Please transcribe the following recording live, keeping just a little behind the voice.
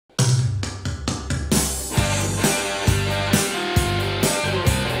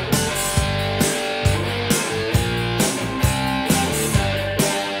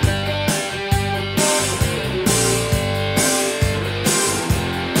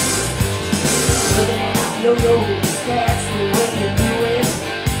Yo, that's the way you do it.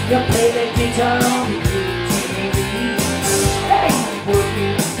 You play the guitar on the TV. Hey,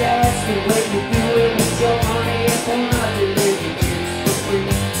 working, that's the way you do it. With your money for nothing, then you get for free.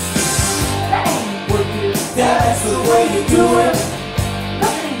 Hey, working, that's the way you do it.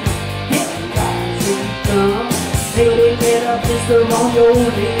 Get a pistol on your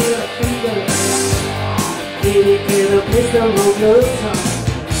head, finger. Get a pistol on your tongue.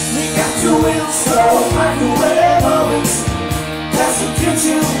 You got to install microwave ovens. Got some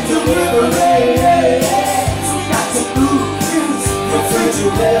kitchen deliveries. We got to move these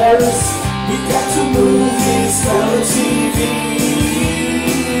refrigerators. We got to move these color TVs.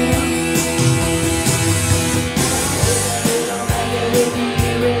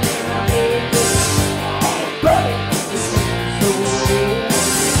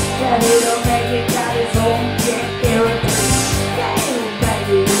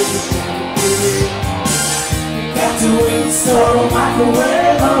 Install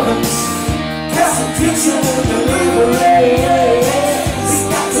microwave ovens, got some kitchen deliveries. We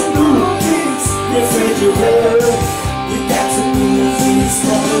got to move these refrigerators. We got to move these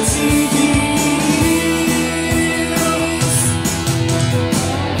color TVs.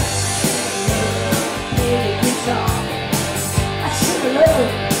 I should have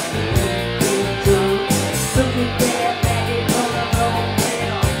loved look at that baggage on the road.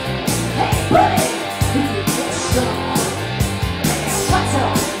 Hey buddy, you can get some.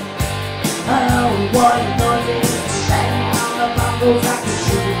 What noises, banging on the bongos, I can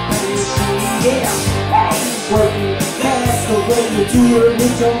shoot it, baby, yeah. Hey, working, that's the way you do it.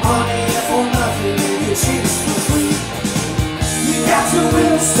 With your money for nothing, and your chicks for free. You got to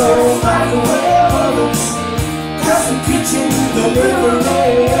install microwave ovens, custom kitchen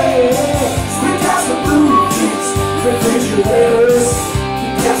deliveries. We got some movies, refrigerators. We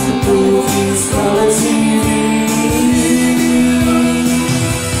got some movies, color TVs.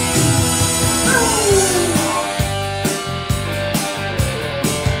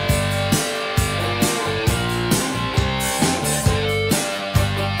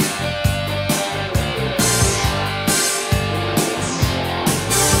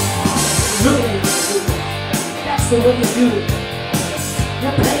 That's the way you do it. You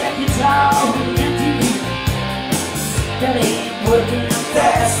play that guitar on the MTV. That ain't working.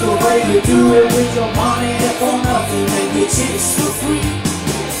 That's the way you do it. With your money for nothing and your chicks for free.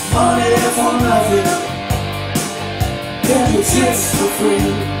 Money for nothing and your chicks for free.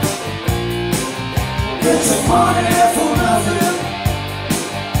 Get your money for nothing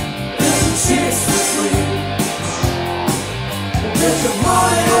and your chicks for free. Get your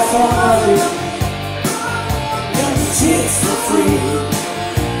money for nothing. Chicks for free.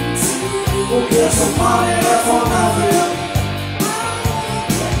 We'll get some money for nothing.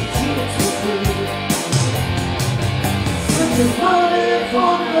 Chicks for free. Get some money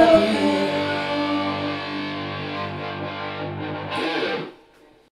for nothing.